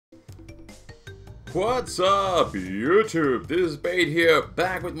What's up, YouTube? This is Spade here,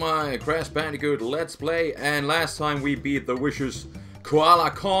 back with my Crash Bandicoot Let's Play, and last time we beat the vicious Koala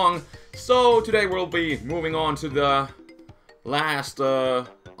Kong, so today we'll be moving on to the last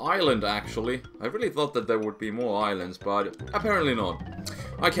island, actually. I really thought that there would be more islands, but apparently not.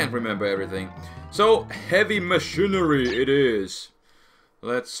 I can't remember everything. So, heavy machinery it is.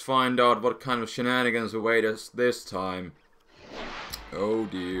 Let's find out what kind of shenanigans await us this time. Oh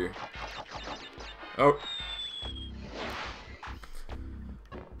dear. Oh.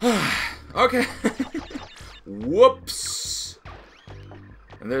 Okay. Whoops.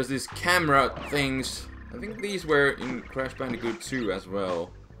 And there's these camera things. I think these were in Crash Bandicoot 2 as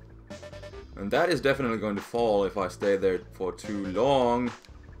well. And that is definitely going to fall if I stay there for too long.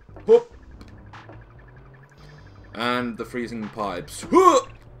 Whoop. And the freezing pipes.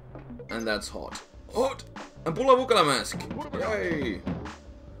 And that's hot. Hot. And Bulla mask. Yay.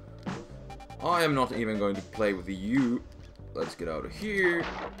 I am not even going to play with you. Let's get out of here.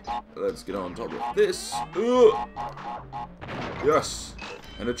 Let's get on top of this. Yes.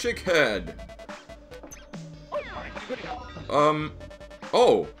 And a chick head. Oh.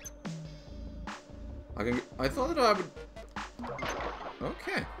 I thought that I would...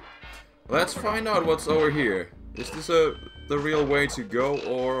 Okay. Let's find out what's over here. Is this the real way to go,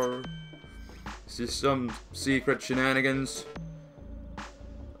 or is this some secret shenanigans?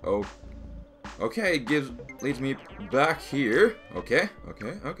 Oh. Okay, it leads me back here. Okay.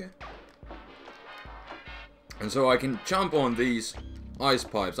 And so I can jump on these ice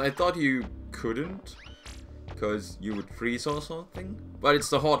pipes. I thought you couldn't, because you would freeze or something. But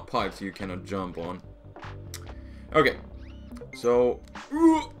it's the hot pipes you cannot jump on. Okay. So,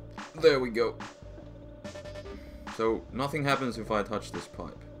 there we go. So, nothing happens if I touch this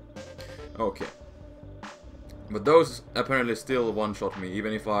pipe. Okay. But those apparently still one-shot me,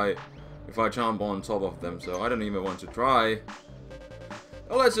 even if I jump on top of them, so I don't even want to try.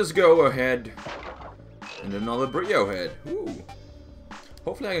 Well, let's just go ahead. And another Brio head. Ooh.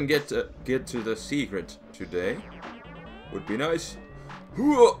 Hopefully I can get to the secret today. Would be nice.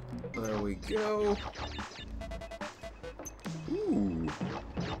 Ooh. There we go. Ooh.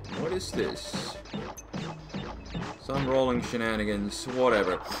 What is this? Some rolling shenanigans,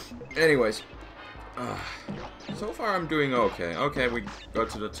 whatever. Anyways. So far I'm doing okay. Okay, we got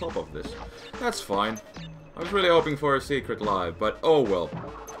to the top of this. That's fine. I was really hoping for a secret live, but oh well.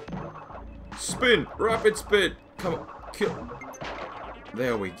 Spin! Rapid spin! Come on, kill.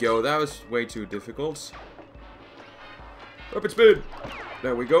 There we go. That was way too difficult. Rapid spin!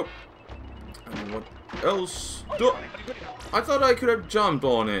 There we go. And what else? I thought I could have jumped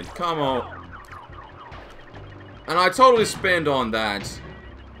on it. Come on. And I totally spinned on that.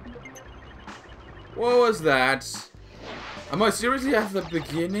 What was that? Am I seriously at the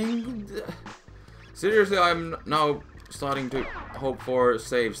beginning? Seriously, I'm now starting to hope for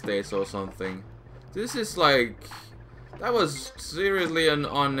save states or something. This is like... That was seriously an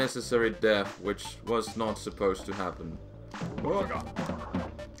unnecessary death, which was not supposed to happen.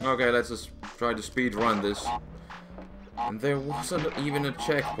 Okay, let's just try to speed run this. And there wasn't even a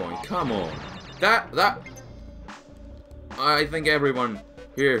checkpoint. Come on. That... I think everyone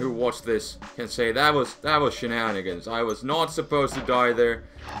here who watched this can say that was shenanigans. I was not supposed to die there.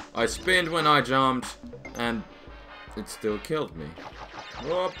 I spinned when I jumped, and it still killed me.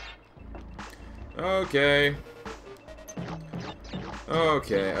 Whoop. Okay.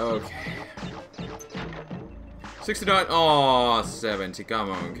 69. Oh, 70. Come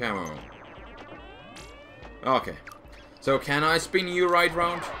on. Okay. So can I spin you right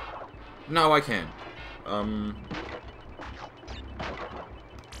round? No, I can.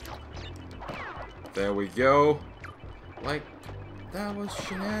 There we go. Like, that was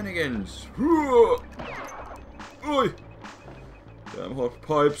shenanigans. Oi! Damn hot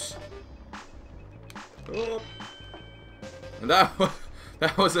pipes. Oh. And that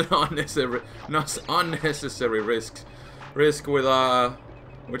was an unnecessary risk with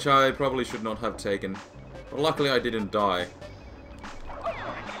which I probably should not have taken. But luckily I didn't die.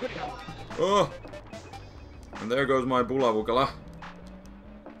 Oh! And there goes my Bulla.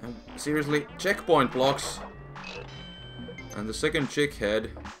 And seriously, checkpoint blocks. And the second chick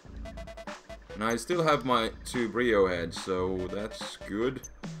head. And I still have my 2 Brio heads, so that's good.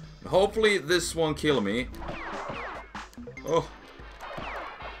 And hopefully this won't kill me. Oh.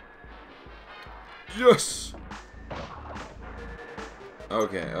 Yes!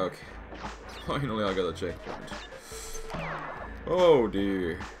 Okay. Finally I got a checkpoint. Oh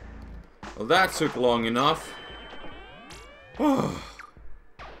dear. Well, that took long enough. Oh.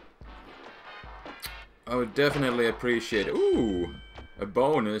 I would definitely appreciate it. Ooh! a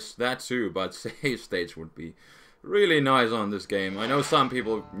bonus, that too, but save states would be really nice on this game. I know some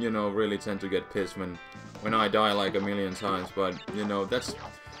people, you know, really tend to get pissed when I die like a million times, but, you know, that's...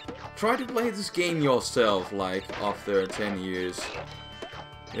 Try to play this game yourself, like, after 10 years.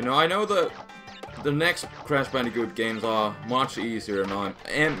 You know, I know the next Crash Bandicoot games are much easier, and I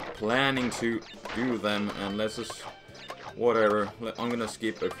am planning to do them, and let's just... Whatever. I'm gonna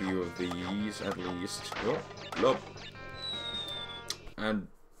skip a few of these, at least. Oh, look. And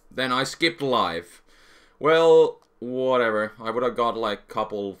then I skipped life. Well, whatever. I would have got like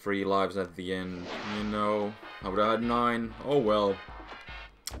couple free lives at the end, you know. I would have had 9. Oh well.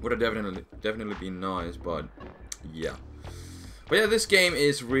 Would have definitely been nice, but yeah. But yeah, this game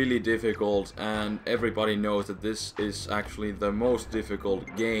is really difficult, and everybody knows that this is actually the most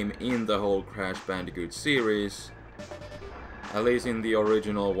difficult game in the whole Crash Bandicoot series. At least in the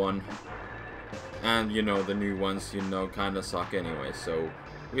original one. And, you know, the new ones, you know, kinda suck anyway, so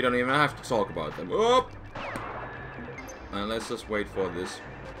we don't even have to talk about them. Oh! And let's just wait for this.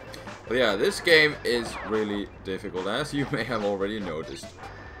 But yeah, this game is really difficult, as you may have already noticed.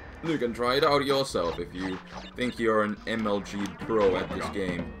 You can try it out yourself if you think you're an MLG pro at this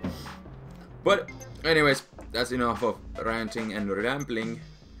game. But, anyways, that's enough of ranting and rambling.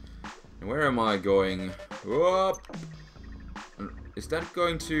 And where am I going? Whoop! Is that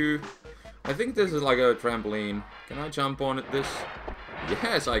going to... I think this is like a trampoline. Can I jump on this?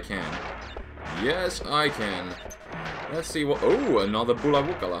 Yes, I can. Yes, I can. Let's see what... Oh, another Bula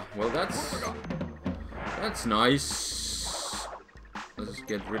Wukala. Well, that's nice. Let's just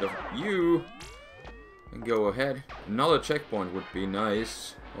get rid of you. And go ahead. Another checkpoint would be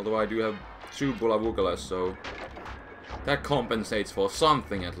nice. Although I do have 2 Bula Wukalas, so... That compensates for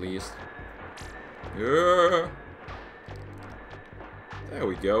something, at least. Yeah. There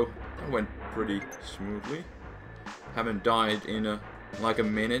we go. That went pretty smoothly. Haven't died in like a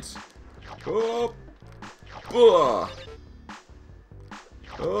minute. Oh! Oh!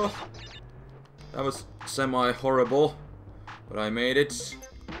 Oh! That was semi-horrible, but I made it.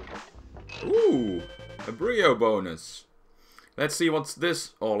 Ooh! A Brio bonus. Let's see what's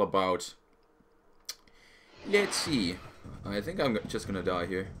this all about. Let's see. I think I'm just gonna die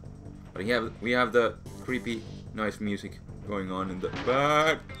here. But we have the creepy, nice music going on in the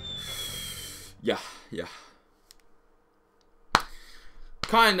back. Yeah.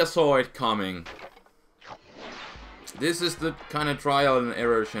 Kinda saw it coming. This is the kind of trial and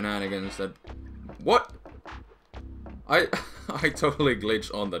error shenanigans that... What? I totally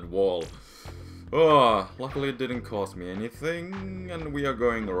glitched on that wall. Oh, luckily it didn't cost me anything, and we are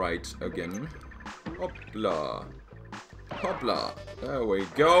going right again. Hopla. Hopla. There we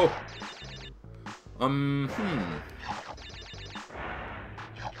go.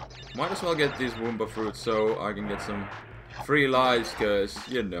 Might as well get these Woomba fruits so I can get some free lives, cause,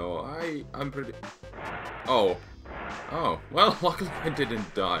 you know, I'm pretty... Oh. Oh. Well, luckily I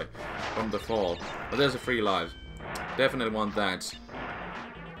didn't die from the fall. But there's a free lives. Definitely want that.